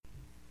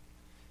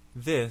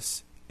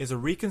This is a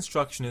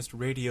Reconstructionist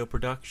radio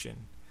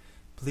production.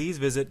 Please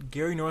visit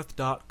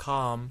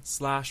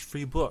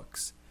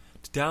GaryNorth.com/freebooks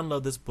to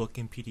download this book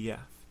in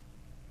PDF.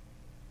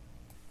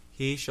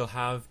 He Shall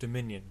Have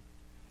Dominion,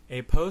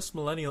 a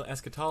Post-Millennial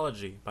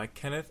Eschatology by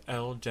Kenneth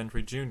L.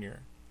 Gentry,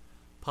 Jr.,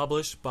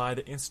 published by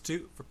the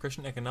Institute for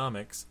Christian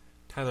Economics,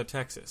 Tyler,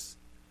 Texas.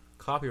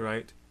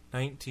 Copyright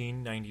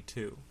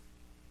 1992.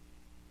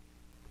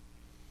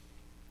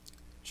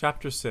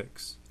 Chapter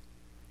 6.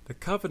 The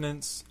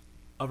Covenants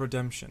of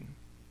Redemption.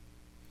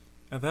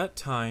 At that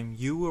time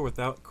you were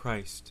without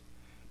Christ,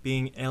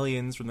 being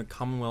aliens from the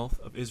commonwealth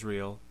of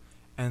Israel,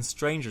 and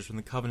strangers from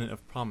the covenant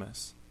of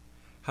promise,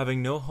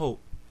 having no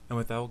hope and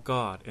without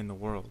God in the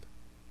world.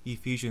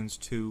 Ephesians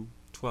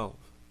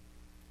 2:12.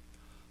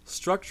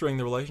 Structuring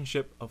the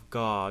relationship of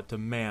God to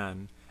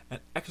man and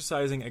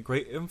exercising a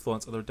great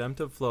influence on the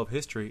redemptive flow of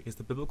history is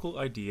the biblical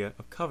idea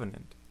of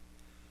covenant.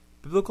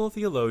 Biblical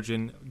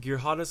theologian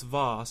Geerhardus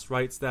Vos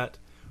writes that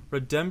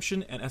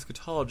redemption and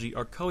eschatology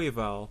are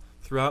coeval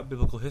throughout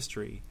biblical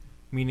history,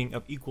 meaning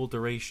of equal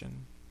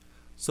duration.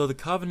 So the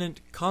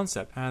covenant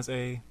concept has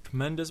a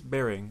tremendous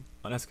bearing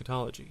on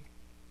eschatology.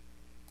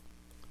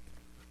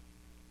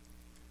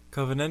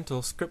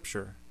 Covenantal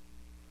Scripture.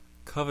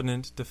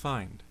 Covenant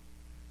defined.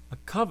 A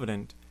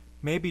covenant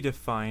may be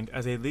defined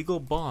as a legal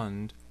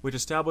bond which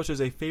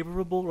establishes a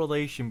favorable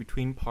relation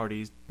between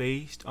parties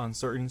based on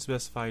certain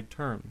specified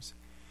terms,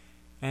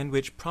 and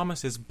which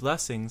promises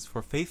blessings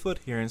for faithful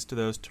adherence to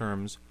those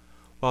terms,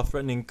 while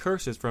threatening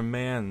curses for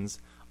man's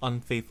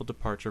unfaithful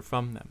departure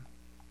from them.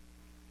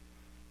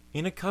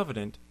 In a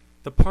covenant,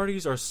 the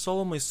parties are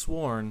solemnly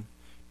sworn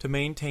to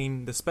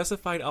maintain the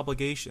specified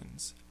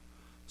obligations.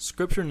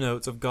 Scripture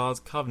notes of God's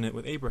covenant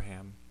with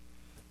Abraham.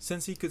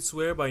 Since he could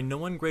swear by no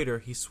one greater,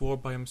 he swore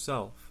by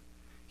himself.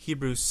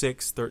 Hebrews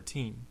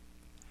 6:13.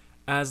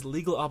 As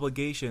legal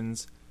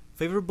obligations,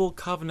 favorable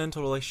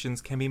covenantal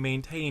relations can be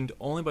maintained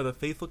only by the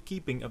faithful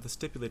keeping of the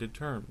stipulated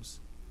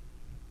terms.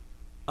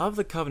 Of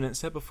the covenant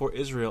set before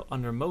Israel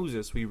under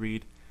Moses we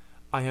read,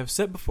 "I have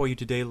set before you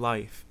today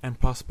life, and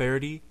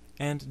prosperity,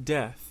 and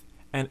death,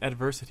 and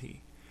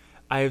adversity.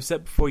 I have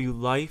set before you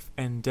life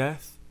and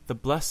death, the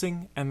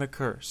blessing and the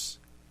curse."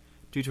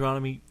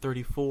 Deuteronomy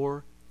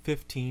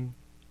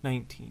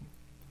 34:15-19.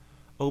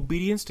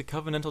 Obedience to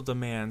covenantal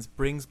demands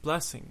brings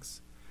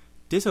blessings.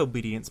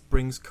 Disobedience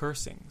brings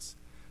cursings.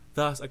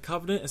 Thus, a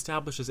covenant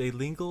establishes a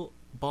legal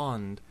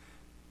bond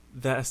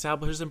that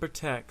establishes and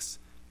protects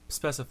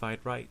specified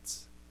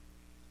rights.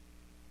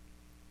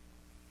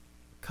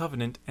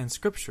 Covenant and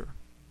Scripture.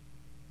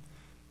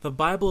 The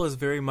Bible is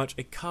very much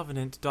a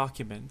covenant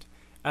document,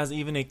 as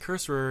even a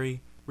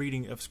cursory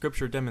reading of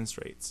Scripture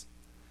demonstrates.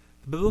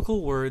 The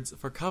biblical words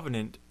for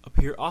covenant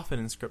appear often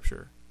in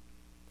Scripture.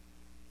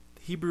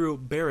 The Hebrew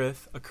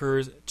berith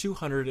occurs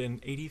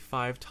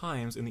 285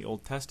 times in the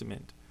Old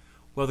Testament,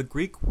 while the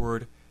Greek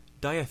word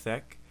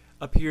diathek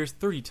appears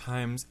 30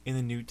 times in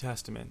the New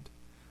Testament.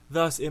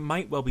 Thus, it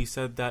might well be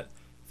said that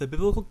the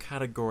biblical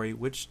category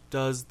which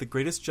does the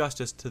greatest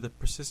justice to the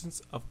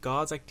persistence of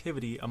God's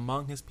activity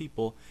among his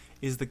people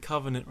is the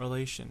covenant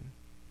relation.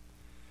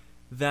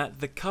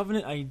 That the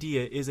covenant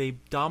idea is a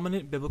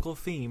dominant biblical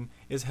theme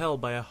is held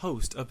by a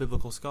host of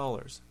biblical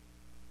scholars.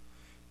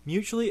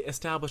 Mutually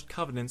established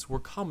covenants were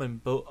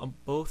common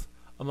both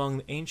among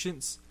the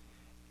ancients,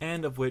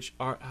 and of which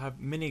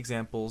have many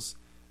examples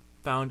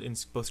found in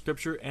both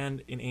Scripture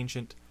and in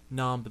ancient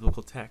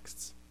non-biblical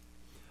texts.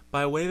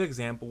 By way of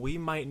example, we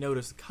might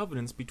notice the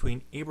covenants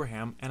between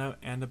Abraham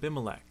and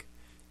Abimelech,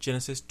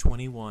 Genesis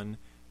 21,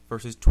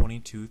 verses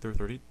 22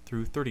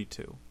 through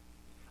 32.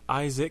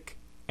 Isaac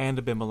and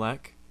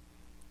Abimelech,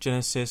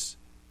 Genesis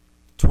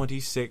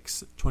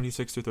 26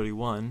 through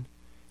 31.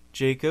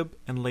 Jacob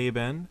and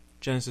Laban,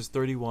 Genesis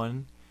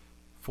 31,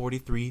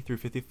 43 through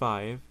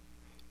 55.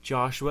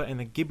 Joshua and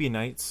the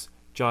Gibeonites,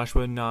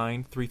 Joshua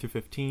 9, 3 through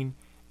 15.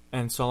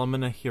 And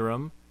Solomon and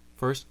Hiram,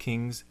 1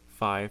 Kings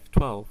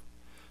 5:12.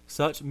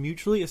 Such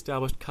mutually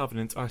established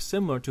covenants are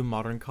similar to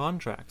modern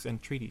contracts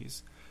and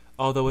treaties,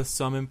 although with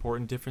some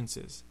important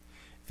differences.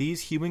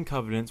 These human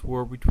covenants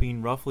were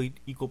between roughly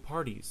equal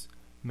parties,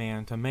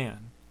 man to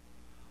man.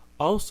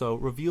 Also,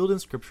 revealed in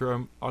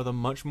Scripture are the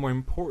much more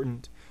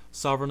important,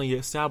 sovereignly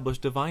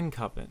established divine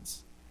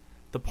covenants.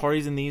 The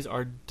parties in these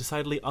are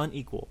decidedly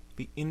unequal,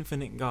 the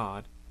infinite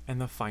God and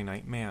the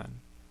finite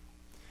man.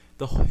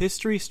 The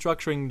history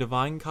structuring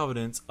divine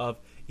covenants of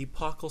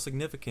epochal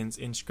significance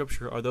in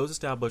Scripture are those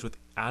established with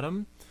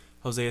Adam,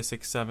 Hosea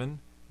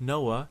 6:7,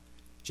 Noah,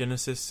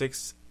 Genesis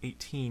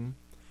 6:18,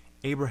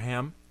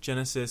 Abraham,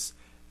 Genesis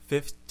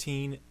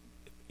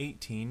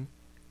 15:18,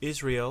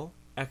 Israel,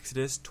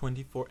 Exodus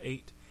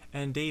 24:8,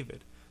 and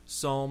David,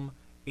 Psalm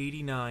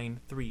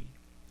 89:3.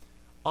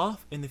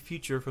 Off in the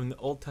future from the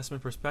Old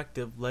Testament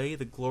perspective lay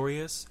the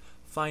glorious,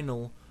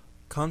 final,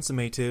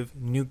 consummative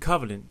New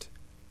Covenant,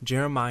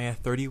 Jeremiah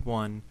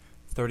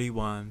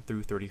 31:31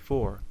 through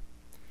 34.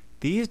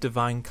 These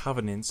divine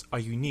covenants are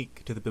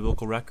unique to the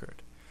biblical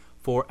record,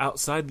 for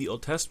outside the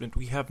Old Testament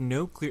we have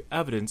no clear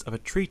evidence of a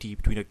treaty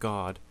between a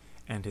God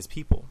and his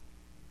people.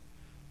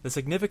 The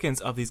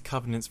significance of these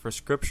covenants for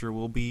Scripture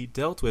will be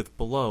dealt with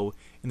below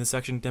in the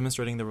section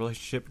demonstrating the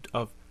relationship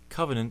of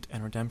covenant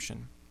and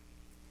redemption.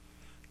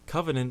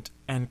 Covenant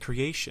and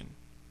creation.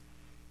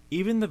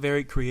 Even the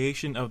very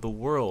creation of the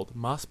world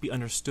must be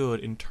understood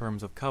in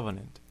terms of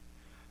covenant.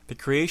 The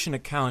creation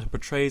account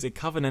portrays a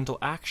covenantal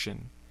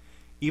action.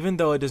 Even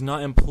though it does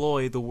not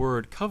employ the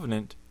word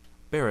covenant,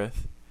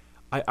 berith,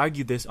 I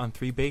argue this on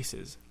three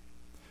bases.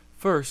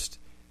 First,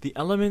 the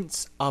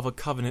elements of a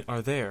covenant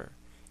are there,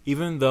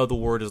 even though the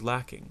word is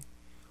lacking.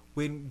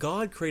 When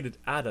God created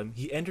Adam,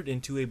 he entered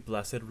into a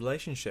blessed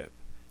relationship,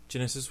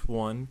 Genesis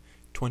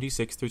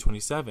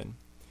 1:26-27,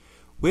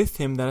 with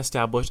him that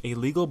established a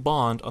legal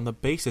bond on the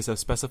basis of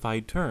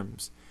specified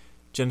terms,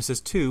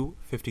 Genesis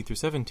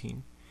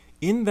 2:15-17.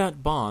 In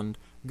that bond,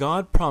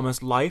 God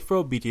promised life for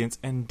obedience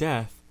and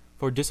death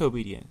for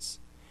disobedience,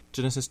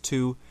 Genesis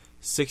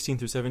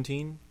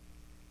 2:16-17.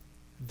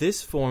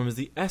 This forms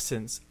the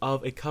essence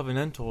of a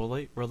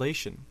covenantal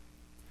relation.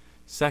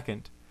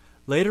 Second,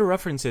 later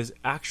references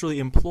actually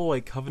employ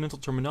covenantal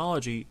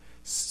terminology,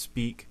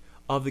 speak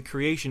of the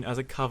creation as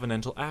a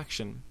covenantal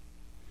action.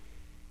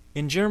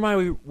 In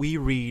Jeremiah we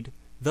read,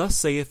 "Thus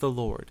saith the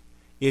Lord,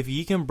 if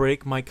ye can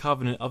break my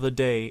covenant of the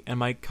day and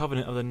my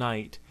covenant of the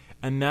night,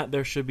 and that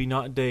there should be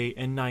not day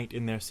and night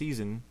in their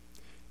season,"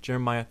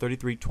 Jeremiah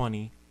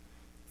 33:20.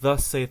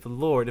 "Thus saith the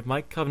Lord, if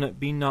my covenant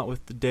be not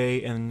with the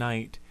day and the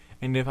night,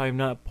 and if I have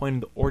not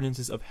appointed the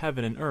ordinances of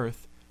heaven and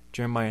earth,"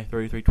 Jeremiah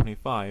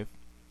 33:25.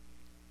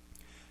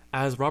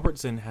 As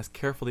Robertson has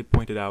carefully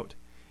pointed out,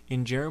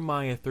 in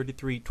Jeremiah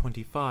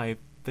 33:25,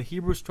 the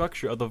Hebrew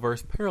structure of the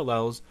verse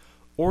parallels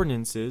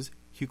ordinances,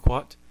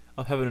 huquat,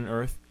 of heaven and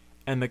earth,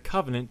 and the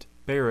covenant,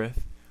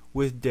 berith,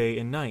 with day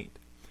and night,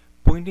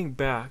 pointing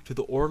back to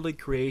the orderly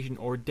creation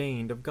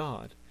ordained of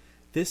God.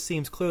 This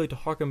seems clearly to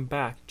harken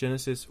back to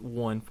Genesis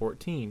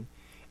 1:14,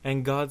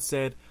 "And God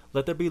said,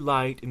 Let there be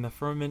light in the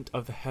firmament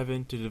of the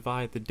heaven to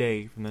divide the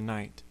day from the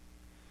night."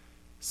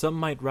 Some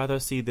might rather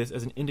see this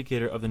as an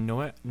indicator of the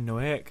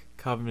Noahic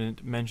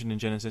covenant mentioned in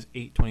Genesis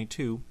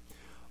 8:22,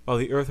 "While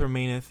the earth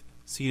remaineth,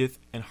 seedeth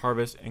and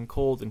harvest, and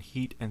cold and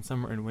heat, and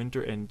summer and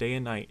winter, and day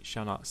and night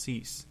shall not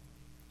cease."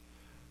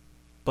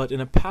 But in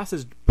a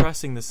passage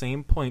pressing the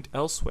same point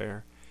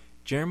elsewhere,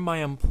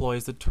 Jeremiah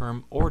employs the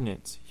term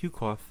ordinance,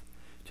 hukoth,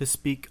 to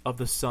speak of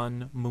the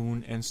sun,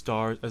 moon, and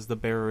stars as the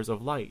bearers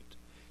of light,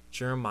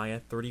 Jeremiah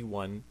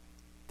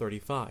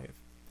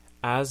 31:35,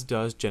 as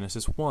does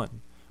Genesis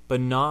 1,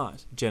 but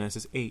not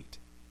Genesis 8.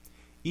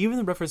 Even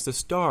the reference to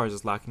stars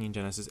is lacking in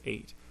Genesis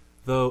 8,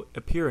 though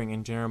appearing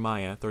in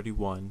Jeremiah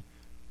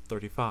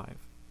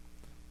 31:35.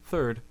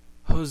 Third,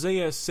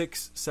 Hosea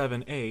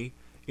 6:7a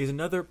is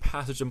another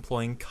passage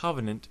employing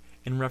covenant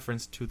in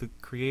reference to the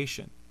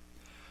creation.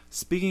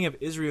 Speaking of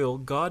Israel,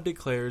 God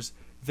declares,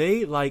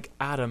 "They, like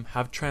Adam,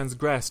 have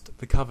transgressed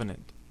the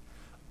covenant."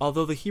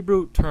 Although the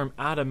Hebrew term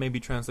Adam may be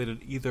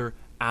translated either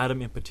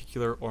Adam in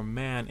particular or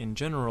man in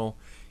general,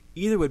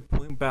 either would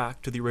point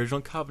back to the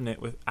original covenant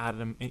with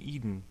Adam and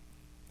Eden.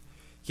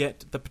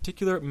 Yet the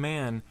particular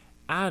man,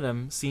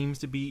 Adam, seems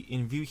to be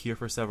in view here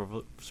for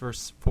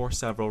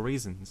several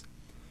reasons.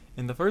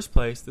 In the first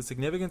place, the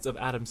significance of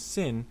Adam's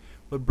sin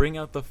would bring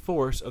out the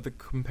force of the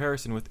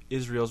comparison with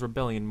Israel's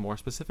rebellion more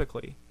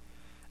specifically.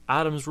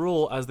 Adam's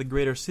role as the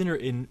greater sinner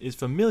is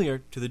familiar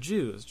to the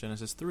Jews,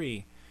 Genesis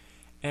 3,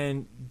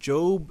 and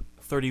Job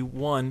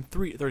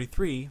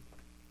 31:33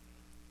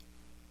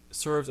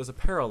 serves as a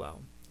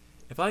parallel.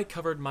 "If I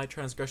covered my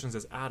transgressions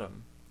as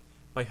Adam,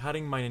 by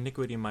hiding mine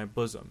iniquity in my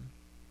bosom."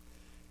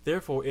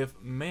 Therefore, if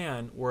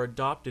man were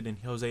adopted in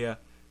Hosea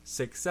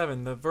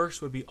 6:7, the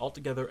verse would be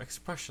altogether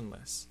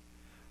expressionless.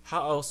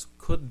 How else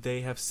could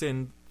they have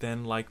sinned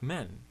then like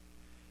men?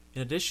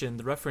 In addition,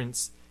 the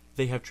reference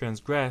 "they have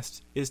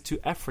transgressed" is to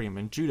Ephraim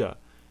and Judah,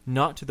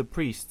 not to the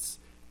priests.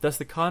 Thus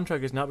the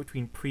contract is not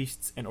between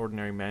priests and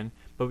ordinary men,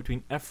 but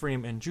between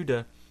Ephraim and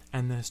Judah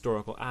and the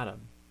historical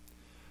Adam.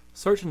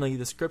 Certainly,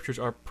 the Scriptures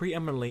are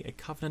preeminently a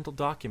covenantal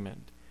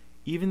document.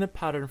 Even the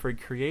pattern for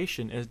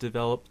creation is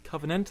developed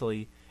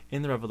covenantally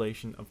in the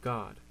revelation of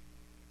God.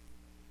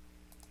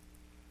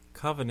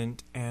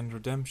 Covenant and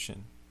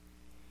redemption.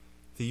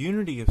 The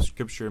unity of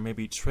Scripture may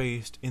be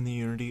traced in the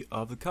unity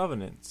of the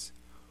covenants,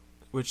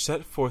 which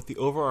set forth the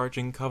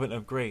overarching covenant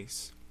of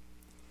grace.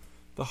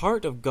 The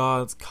heart of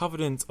God's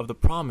covenant of the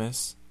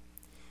promise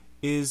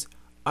is,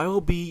 "I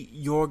will be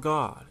your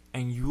God,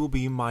 and you will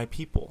be my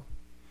people."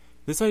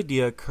 This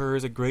idea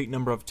occurs a great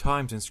number of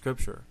times in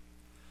Scripture.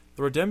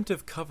 The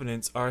redemptive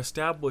covenants are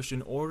established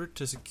in order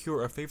to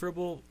secure a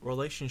favorable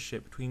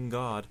relationship between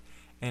God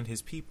and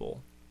his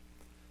people.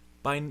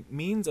 By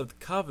means of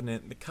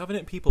the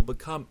covenant people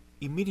become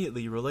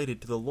immediately related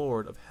to the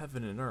Lord of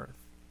heaven and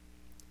earth.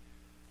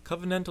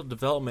 Covenantal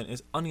development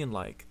is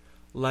onion-like,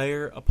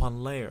 layer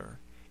upon layer.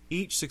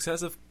 Each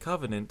successive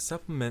covenant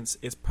supplements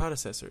its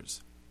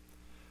predecessors.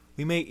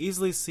 We may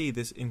easily see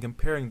this in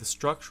comparing the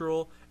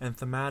structural and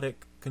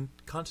thematic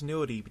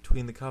continuity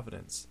between the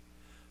covenants.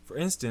 For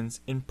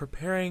instance, in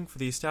preparing for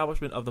the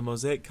establishment of the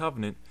Mosaic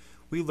covenant,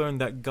 we learn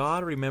that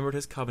God remembered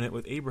his covenant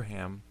with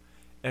Abraham,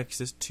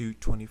 Exodus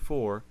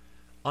 2:24,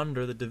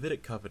 under the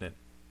Davidic covenant.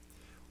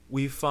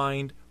 We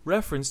find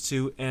reference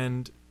to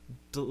and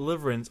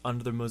deliverance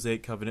under the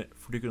Mosaic covenant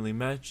frequently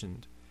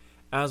mentioned,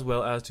 as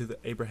well as to the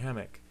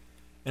Abrahamic.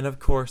 And of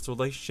course, the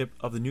relationship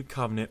of the new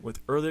covenant with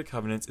earlier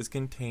covenants is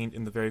contained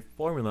in the very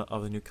formula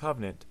of the new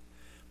covenant.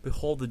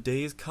 Behold, the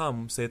days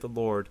come, saith the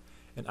Lord,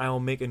 and I will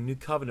make a new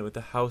covenant with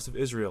the house of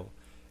Israel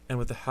and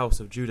with the house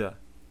of Judah.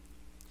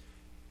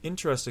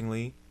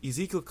 Interestingly,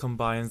 Ezekiel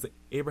combines the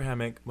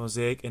Abrahamic,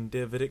 Mosaic, and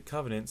Davidic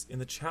covenants in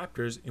the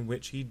chapters in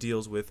which he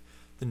deals with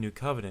the new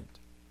covenant.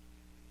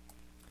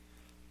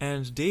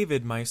 And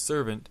David, my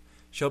servant,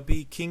 shall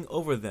be king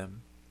over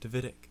them,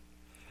 Davidic.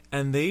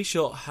 And they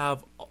shall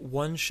have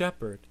one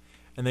shepherd,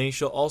 and they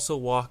shall also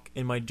walk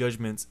in my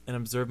judgments, and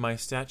observe my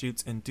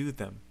statutes, and do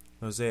them,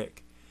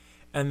 Mosaic.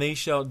 And they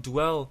shall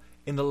dwell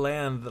in the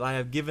land that I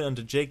have given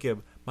unto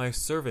Jacob, my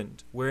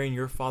servant, wherein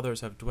your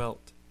fathers have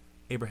dwelt,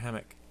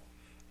 Abrahamic.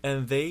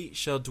 And they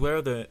shall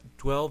dwell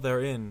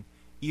therein,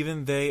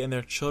 even they and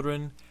their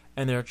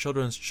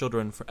children's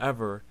children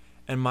forever,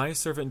 and my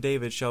servant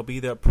David shall be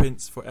their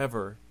prince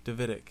forever,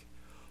 Davidic.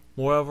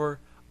 Moreover,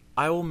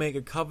 I will make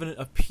a covenant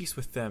of peace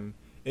with them,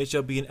 it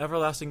shall be an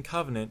everlasting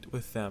covenant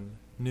with them,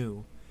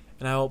 new.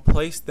 And I will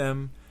place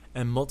them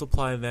and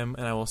multiply them,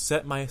 and I will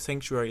set my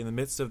sanctuary in the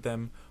midst of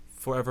them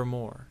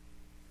forevermore.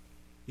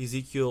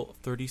 Ezekiel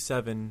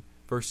 37,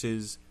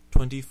 verses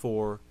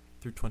 24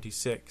 through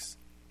 26.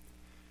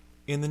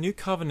 In the New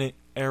Covenant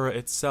era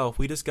itself,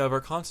 we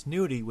discover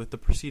continuity with the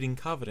preceding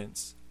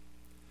covenants.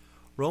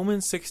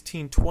 Romans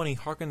 16:20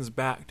 harkens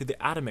back to the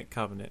Adamic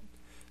covenant.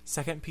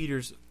 2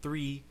 Peter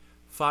 3,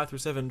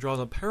 5-7 draws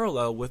a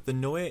parallel with the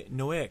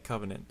Noahic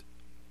covenant.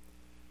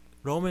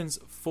 Romans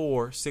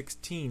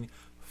 4:16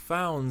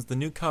 founds the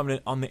new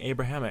covenant on the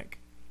Abrahamic.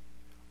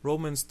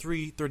 Romans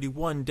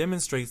 3:31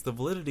 demonstrates the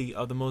validity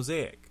of the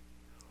Mosaic.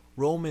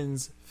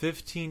 Romans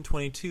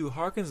 15:22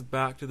 harkens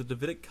back to the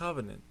Davidic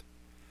covenant.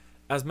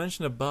 As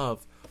mentioned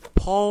above,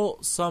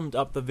 Paul summed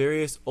up the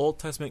various Old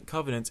Testament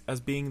covenants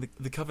as being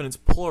the covenants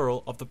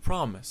plural of the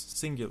promise,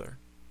 singular.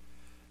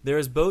 There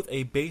is both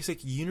a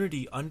basic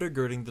unity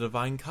undergirding the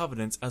divine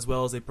covenants as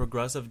well as a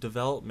progressive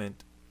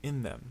development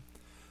in them.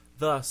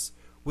 Thus,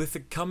 with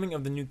the coming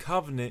of the new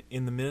covenant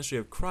in the ministry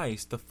of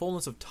Christ, the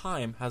fullness of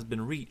time has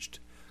been reached,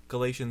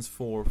 Galatians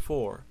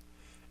 4:4.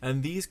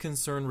 And these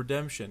concern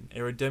redemption,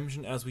 a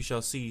redemption, as we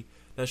shall see,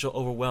 that shall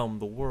overwhelm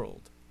the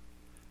world.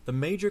 The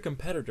major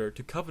competitor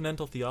to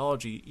covenantal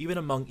theology, even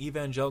among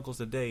evangelicals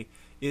today,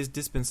 is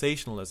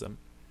dispensationalism.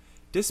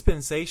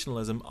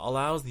 Dispensationalism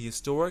allows the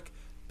historic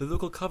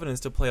biblical covenants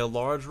to play a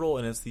large role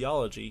in its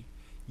theology,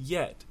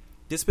 yet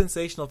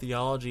dispensational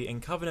theology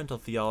and covenantal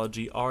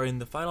theology are in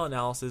the final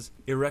analysis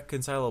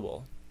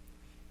irreconcilable.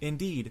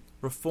 Indeed,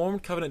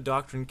 Reformed covenant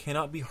doctrine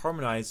cannot be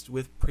harmonized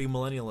with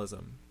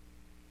premillennialism.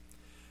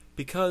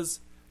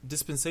 Because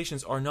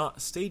dispensations are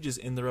not stages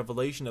in the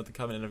revelation of the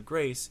covenant of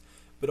grace,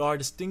 but are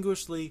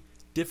distinguishedly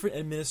different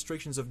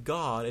administrations of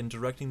God in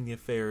directing the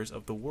affairs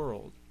of the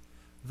world.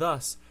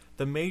 Thus,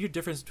 the major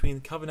difference between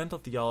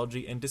covenantal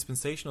theology and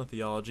dispensational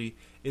theology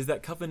is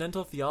that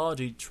covenantal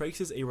theology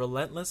traces a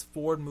relentless,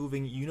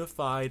 forward-moving,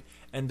 unified,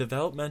 and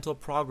developmental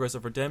progress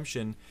of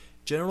redemption,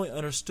 generally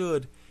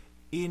understood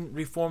in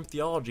Reformed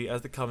theology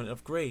as the covenant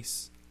of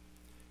grace.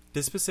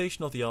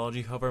 Dispensational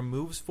theology, however,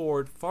 moves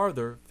forward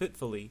farther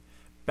fitfully,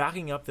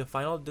 backing up the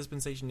final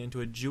dispensation into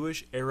a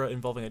Jewish era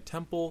involving a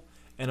temple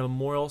and a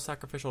memorial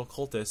sacrificial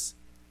cultus,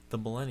 the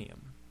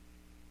millennium.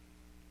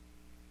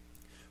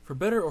 For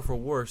better or for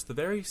worse, the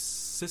very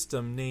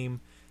system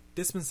named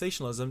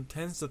dispensationalism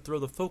tends to throw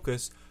the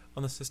focus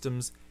on the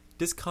system's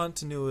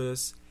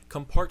discontinuous,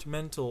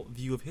 compartmental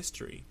view of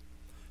history,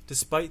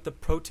 despite the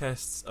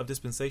protests of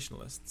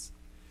dispensationalists.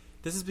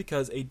 This is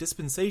because a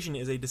dispensation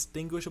is a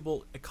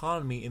distinguishable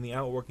economy in the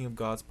outworking of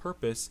God's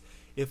purpose.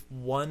 If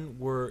one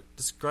were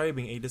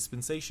describing a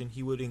dispensation,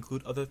 he would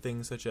include other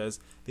things such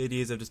as the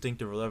ideas of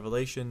distinctive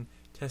revelation,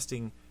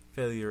 testing,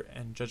 failure,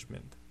 and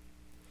judgment.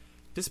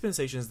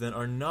 Dispensations, then,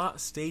 are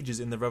not stages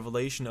in the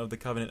revelation of the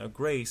covenant of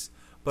grace,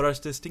 but are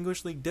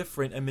distinguishedly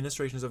different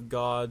administrations of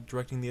God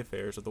directing the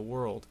affairs of the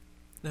world.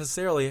 It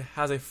necessarily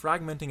has a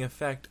fragmenting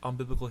effect on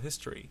biblical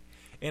history.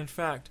 In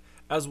fact,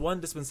 as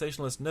one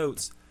dispensationalist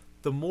notes,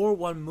 the more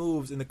one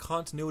moves in the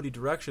continuity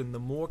direction, the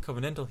more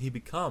covenantal he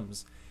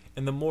becomes,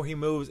 and the more he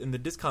moves in the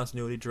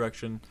discontinuity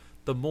direction,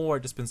 the more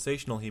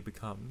dispensational he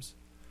becomes.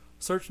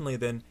 Certainly,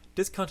 then,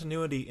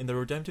 discontinuity in the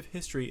redemptive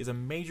history is a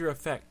major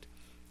effect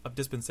of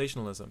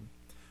dispensationalism.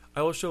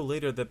 I will show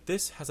later that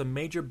this has a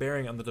major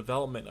bearing on the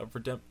development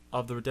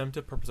of the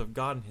redemptive purpose of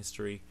God in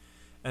history,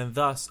 and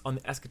thus on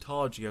the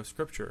eschatology of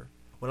Scripture.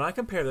 When I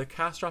compare the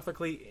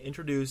catastrophically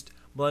introduced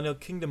millennial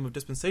kingdom of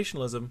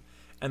dispensationalism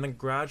and the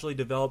gradually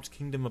developed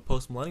kingdom of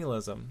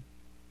postmillennialism,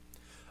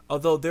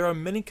 although there are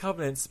many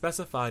covenants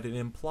specified and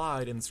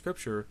implied in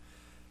Scripture,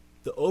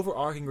 the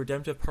overarching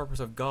redemptive purpose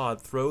of God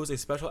throws a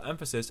special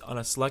emphasis on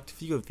a select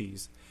few of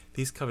these.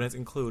 These covenants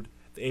include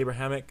the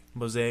Abrahamic,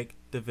 Mosaic,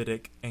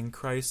 Davidic, and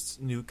Christ's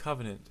new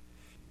covenant.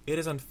 It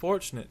is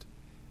unfortunate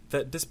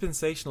that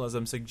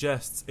dispensationalism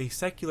suggests a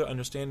secular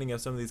understanding of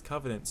some of these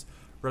covenants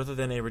rather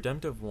than a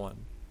redemptive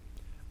one.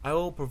 I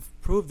will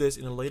prove this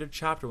in a later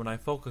chapter when I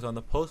focus on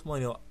the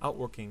postmillennial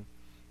outworking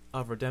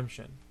of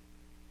redemption.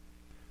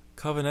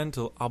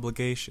 Covenantal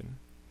obligation.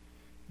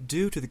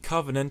 Due to the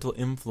covenantal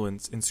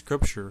influence in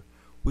Scripture,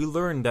 we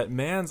learn that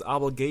man's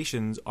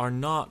obligations are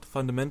not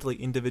fundamentally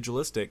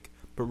individualistic,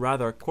 but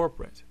rather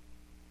corporate.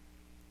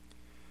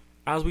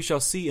 As we shall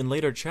see in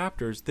later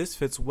chapters, this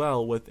fits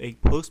well with a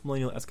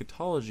postmillennial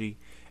eschatology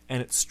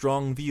and its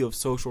strong view of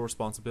social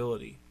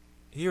responsibility.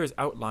 Here is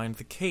outlined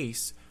the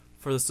case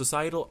for the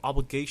societal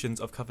obligations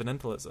of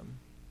covenantalism.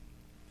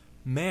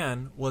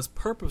 Man was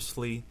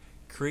purposefully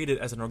created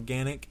as an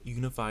organic,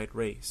 unified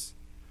race,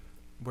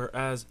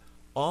 whereas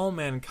all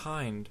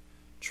mankind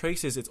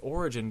traces its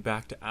origin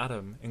back to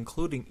Adam,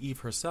 including Eve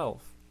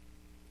herself.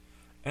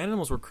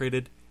 Animals were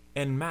created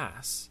en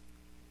masse.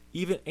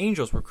 Even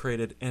angels were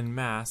created en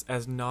masse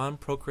as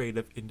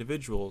non-procreative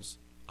individuals,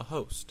 a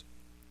host.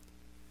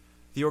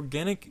 The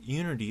organic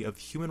unity of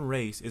the human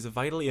race is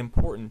vitally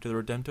important to the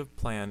redemptive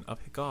plan of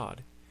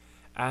God,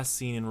 as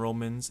seen in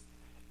Romans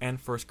and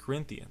 1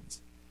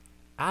 Corinthians.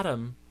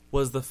 Adam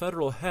was the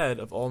federal head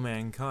of all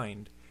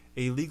mankind,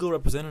 a legal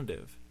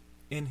representative.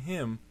 In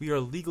him we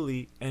are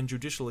legally and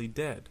judicially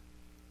dead.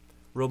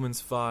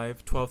 Romans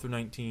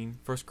 5:12-19,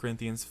 1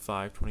 Corinthians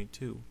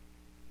 5:22.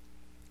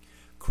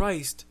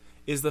 Christ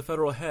is the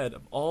federal head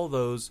of all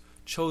those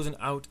chosen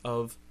out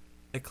of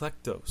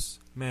eklektos,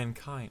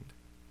 mankind.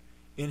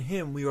 In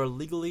him we are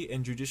legally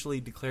and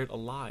judicially declared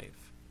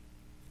alive.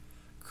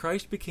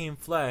 Christ became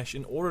flesh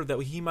in order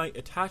that he might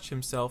attach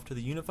himself to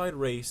the unified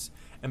race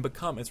and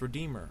become its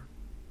redeemer.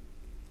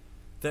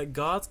 That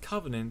God's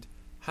covenant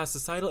has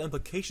societal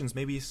implications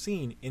may be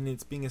seen in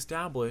its being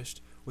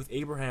established with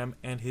Abraham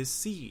and his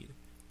seed,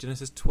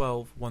 Genesis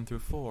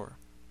 12:1-4.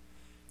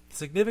 The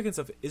significance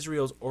of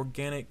Israel's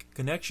organic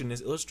connection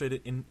is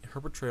illustrated in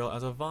her portrayal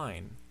as a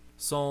vine,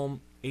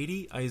 Psalm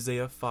 80,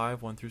 Isaiah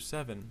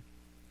 5:1-7.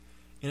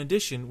 In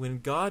addition, when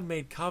God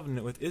made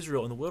covenant with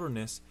Israel in the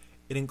wilderness,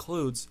 it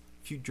includes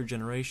future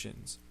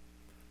generations,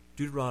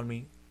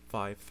 Deuteronomy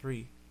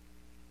 5:3.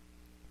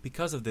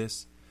 Because of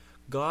this,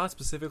 God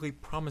specifically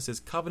promises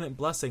covenant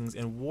blessings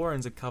and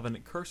warns of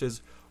covenant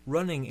curses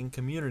running in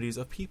communities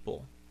of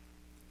people.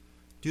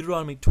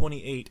 Deuteronomy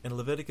 28 and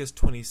Leviticus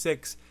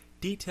 26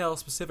 detail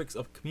specifics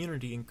of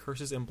community and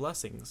curses and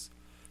blessings,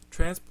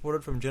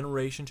 transported from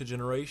generation to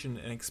generation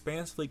and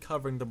expansively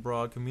covering the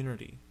broad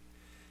community.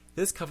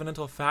 This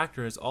covenantal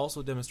factor is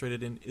also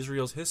demonstrated in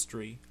Israel's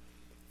history.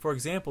 For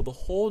example, the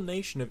whole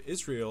nation of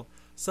Israel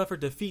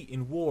suffered defeat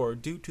in war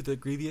due to the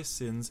grievous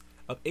sins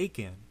of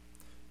Achan,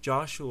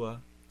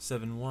 Joshua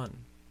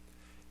 7:1.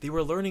 They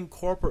were learning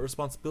corporate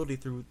responsibility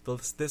through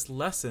this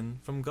lesson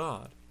from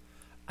God.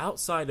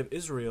 Outside of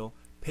Israel,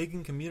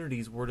 pagan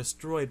communities were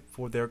destroyed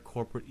for their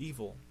corporate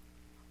evil.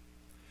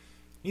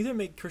 Neither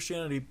may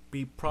Christianity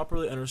be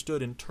properly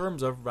understood in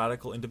terms of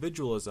radical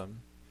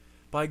individualism.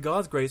 By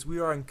God's grace, we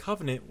are in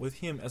covenant with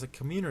Him as a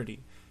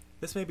community.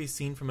 This may be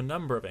seen from a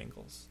number of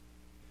angles.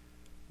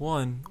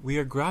 1. We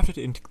are grafted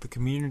into the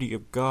community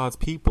of God's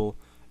people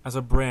as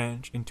a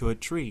branch into a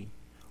tree.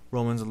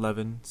 Romans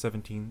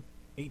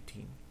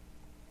 11:17-18.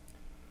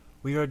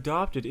 We are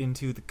adopted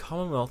into the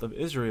commonwealth of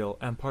Israel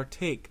and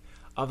partake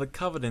of the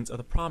covenants of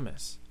the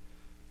promise.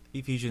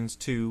 Ephesians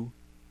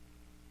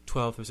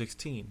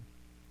 2:12-16.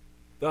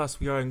 Thus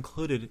we are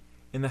included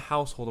in the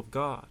household of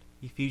God.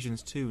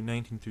 Ephesians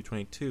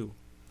 2:19-22.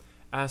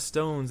 As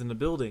stones in a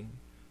building.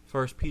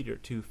 1 Peter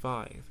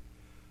 2:5.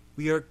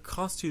 We are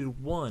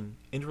constituted one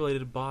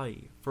interrelated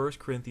body. 1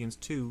 Corinthians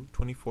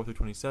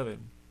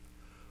 2:24-27.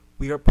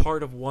 We are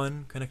part of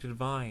one connected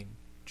vine.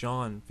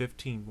 John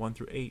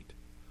 15:1-8.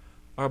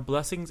 Our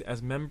blessings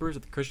as members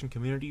of the Christian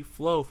community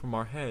flow from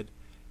our head,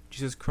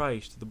 Jesus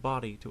Christ, the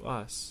body, to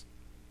us.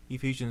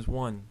 Ephesians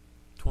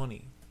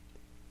 1:20.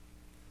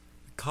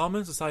 The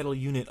common societal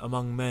unit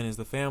among men is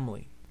the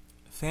family.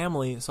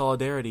 Family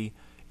solidarity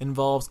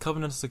involves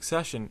covenantal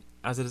succession,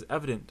 as it is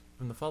evident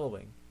from the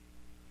following.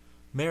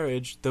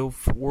 Marriage, the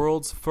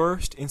world's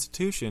first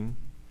institution,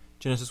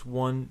 Genesis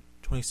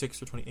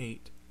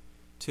 1:26-28,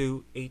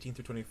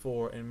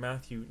 2:18-24, and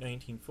Matthew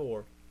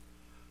 19:4,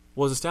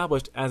 was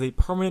established as a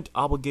permanent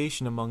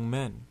obligation among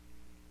men.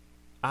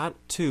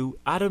 2.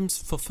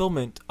 Adam's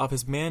fulfillment of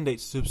his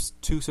mandate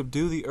to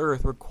subdue the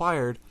earth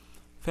required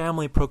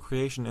family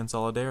procreation and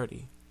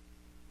solidarity.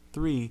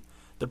 3.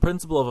 The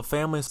principle of a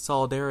family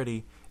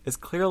solidarity is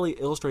clearly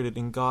illustrated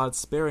in God's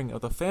sparing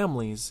of the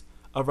families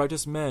of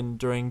righteous men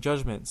during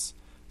judgments.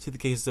 See the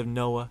cases of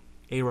Noah,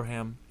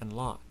 Abraham, and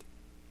Lot.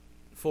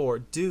 4.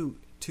 Due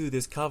to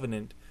this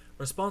covenant,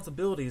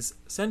 responsibilities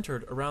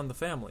centered around the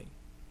family.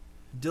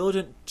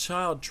 Diligent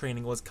child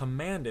training was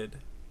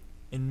commanded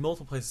in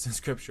multiple places in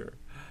Scripture.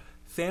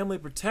 Family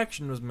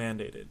protection was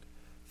mandated.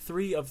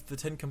 3 of the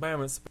 10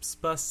 commandments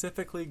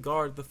specifically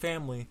guard the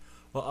family,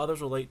 while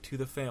others relate to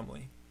the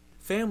family.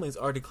 Families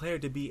are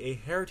declared to be a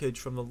heritage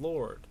from the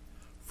Lord.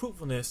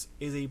 Fruitfulness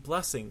is a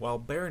blessing, while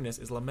barrenness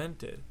is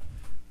lamented.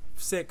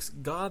 6.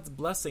 God's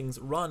blessings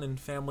run in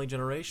family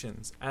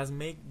generations, as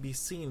may be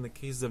seen in the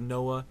cases of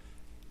Noah,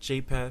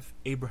 Japheth,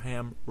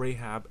 Abraham,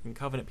 Rahab, and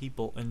covenant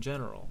people in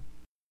general.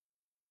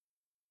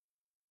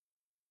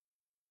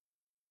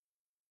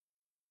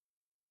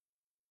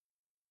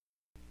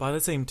 By the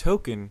same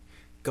token,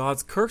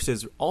 God's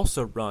curses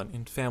also run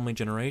in family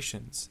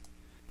generations.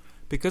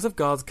 Because of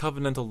God's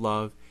covenantal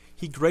love,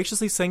 He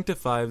graciously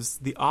sanctifies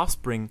the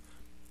offspring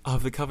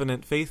of the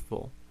covenant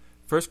faithful.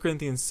 1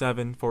 Corinthians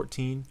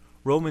 7:14,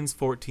 Romans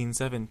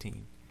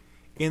 14:17.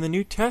 In the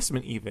New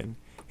Testament even,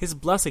 His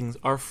blessings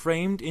are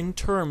framed in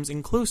terms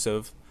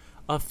inclusive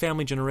of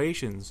family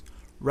generations,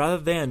 rather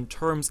than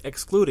terms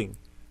excluding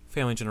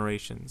family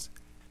generations.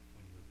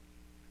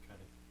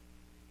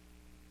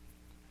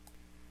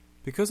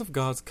 Because of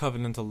God's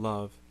covenantal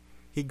love,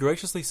 He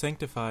graciously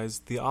sanctifies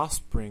the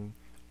offspring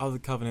of the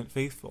covenant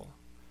faithful.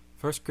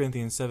 1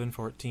 Corinthians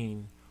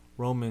 7:14,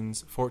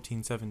 Romans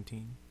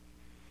 14:17.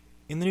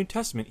 In the New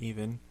Testament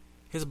even,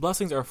 His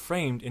blessings are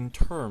framed in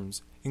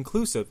terms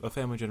inclusive of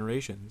family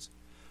generations,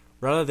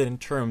 rather than in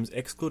terms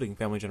excluding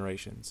family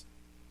generations.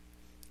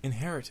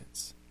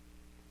 Inheritance.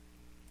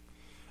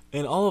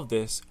 In all of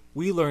this,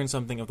 we learn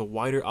something of the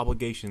wider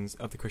obligations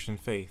of the Christian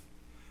faith.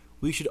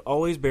 We should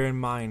always bear in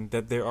mind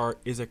that there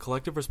is a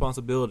collective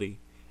responsibility,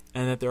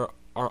 and that there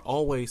are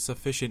always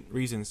sufficient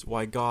reasons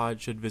why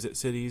God should visit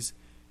cities,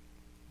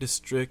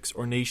 districts,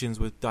 or nations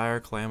with dire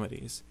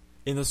calamities.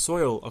 In the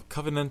soil of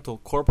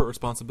covenantal corporate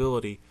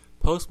responsibility,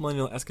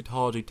 postmillennial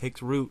eschatology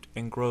takes root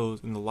and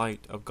grows in the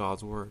light of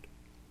God's Word.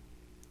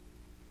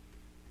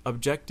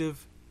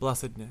 Objective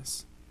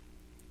blessedness.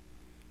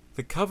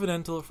 The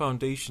covenantal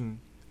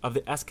foundation of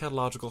the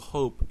eschatological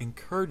hope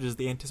encourages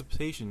the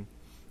anticipation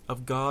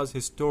of God's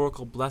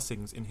historical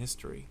blessings in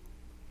history.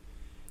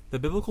 The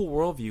biblical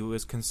worldview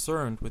is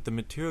concerned with the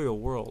material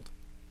world,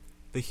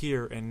 the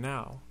here and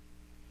now.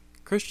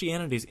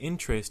 Christianity's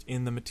interest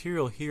in the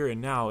material here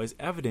and now is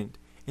evident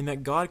in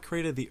that God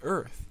created the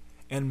earth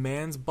and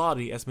man's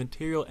body as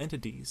material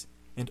entities,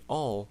 and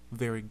all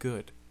very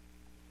good.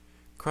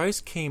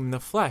 Christ came in the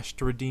flesh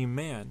to redeem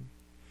man.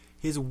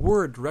 His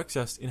word directs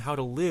us in how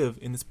to live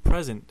in this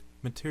present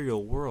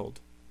material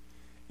world.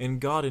 And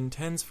God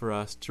intends for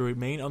us to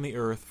remain on the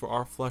earth for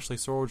our fleshly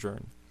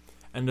sojourn,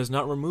 and does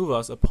not remove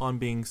us upon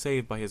being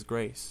saved by His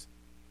grace.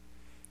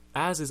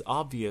 As is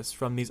obvious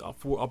from these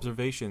four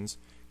observations,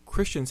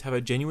 Christians have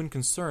a genuine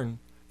concern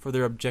for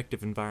their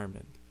objective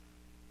environment.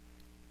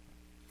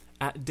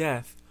 At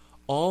death,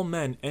 all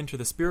men enter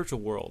the spiritual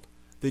world,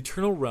 the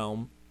eternal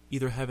realm,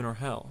 either heaven or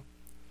hell.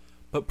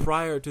 But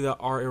prior to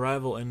our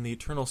arrival in the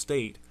eternal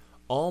state,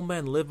 all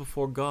men live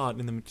before God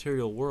in the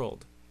material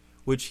world,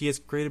 which He has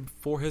created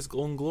for His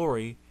own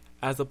glory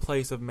as the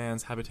place of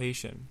man's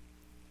habitation.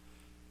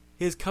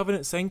 His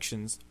covenant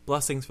sanctions,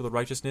 blessings for the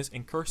righteousness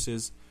and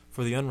curses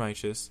for the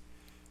unrighteous,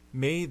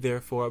 may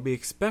therefore be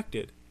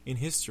expected in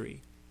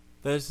history.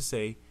 That is to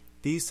say,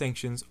 these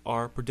sanctions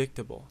are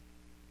predictable.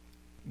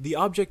 The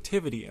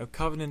objectivity of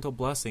covenantal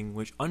blessing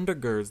which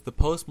undergirds the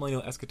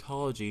postmillennial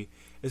eschatology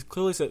is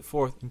clearly set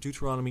forth in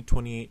Deuteronomy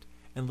 28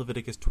 and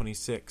Leviticus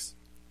 26.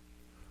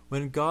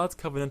 When God's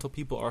covenantal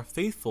people are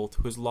faithful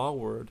to His law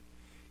word,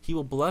 He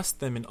will bless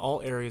them in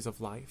all areas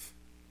of life.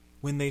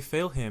 When they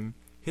fail Him,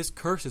 His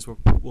curses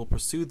will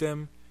pursue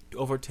them to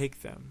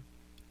overtake them.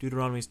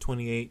 Deuteronomy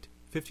 28,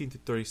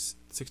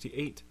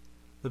 15-68,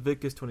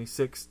 Leviticus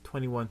 26,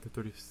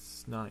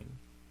 21-39.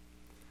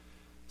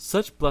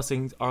 Such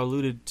blessings are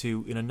alluded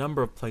to in a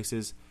number of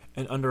places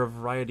and under a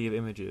variety of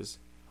images.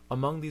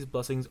 Among these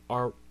blessings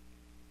are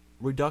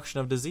reduction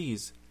of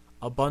disease,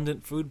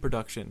 abundant food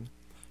production,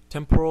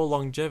 temporal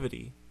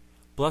longevity,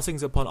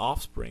 blessings upon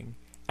offspring,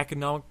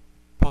 economic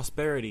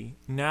prosperity,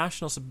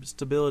 national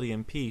stability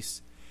and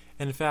peace.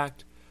 And in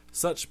fact,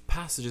 such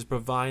passages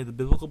provide the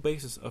biblical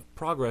basis of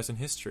progress in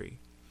history,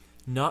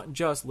 not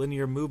just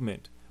linear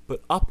movement,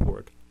 but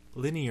upward,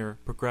 linear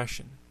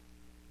progression.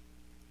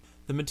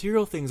 The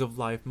material things of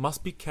life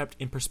must be kept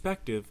in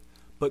perspective,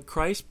 but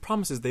Christ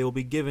promises they will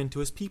be given to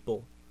His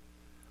people.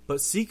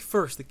 But seek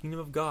first the kingdom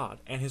of God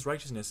and His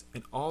righteousness,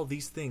 and all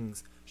these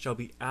things shall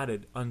be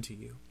added unto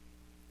you.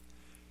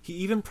 He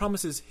even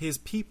promises His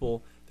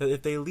people that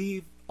if they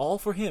leave all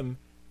for Him,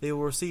 they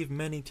will receive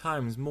many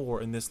times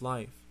more in this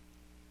life.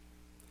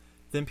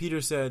 Then Peter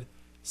said,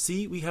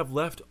 See, we have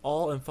left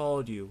all and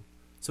followed you.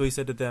 So He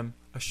said to them,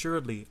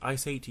 Assuredly, I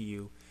say to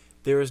you,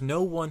 there is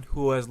no one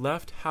who has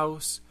left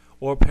house,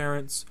 or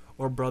parents,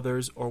 or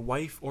brothers, or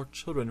wife, or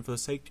children for the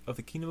sake of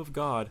the kingdom of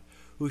God,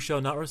 who shall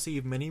not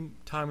receive many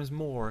times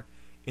more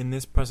in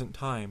this present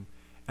time,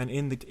 and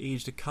in the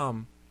age to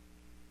come,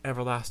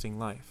 everlasting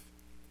life.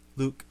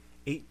 Luke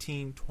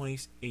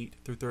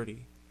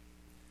 18:28-30.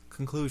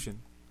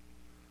 Conclusion.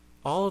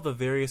 All of the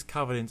various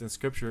covenants in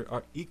Scripture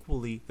are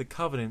equally the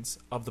covenants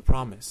of the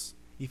promise.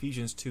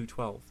 Ephesians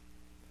 2:12.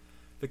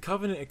 The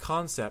covenant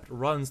concept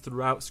runs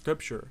throughout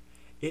Scripture.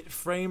 It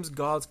frames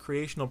God's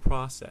creational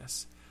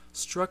process,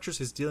 structures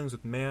His dealings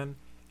with man,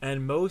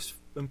 and most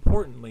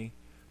importantly,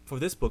 for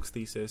this book's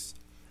thesis,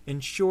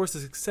 ensures the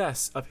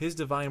success of His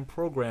divine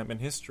program in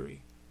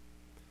history.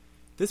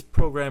 This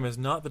program is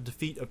not the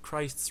defeat of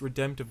Christ's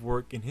redemptive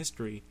work in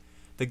history,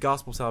 the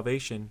gospel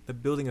salvation, the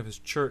building of his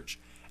church,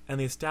 and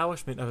the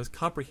establishment of his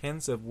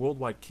comprehensive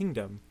worldwide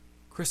kingdom,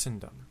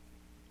 Christendom.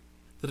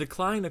 The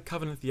decline of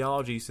covenant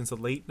theology since the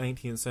late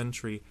 19th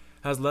century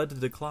has led to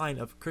the decline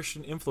of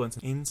Christian influence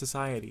in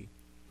society.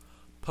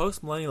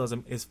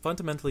 Postmillennialism is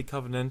fundamentally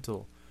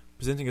covenantal,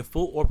 presenting a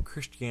full-orb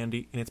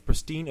Christianity in its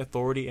pristine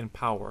authority and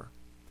power.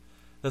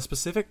 The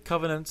specific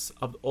covenants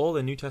of the Old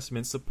and New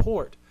Testaments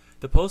support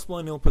the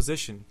postmillennial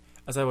position,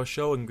 as I will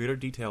show in greater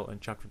detail in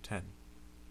chapter 10.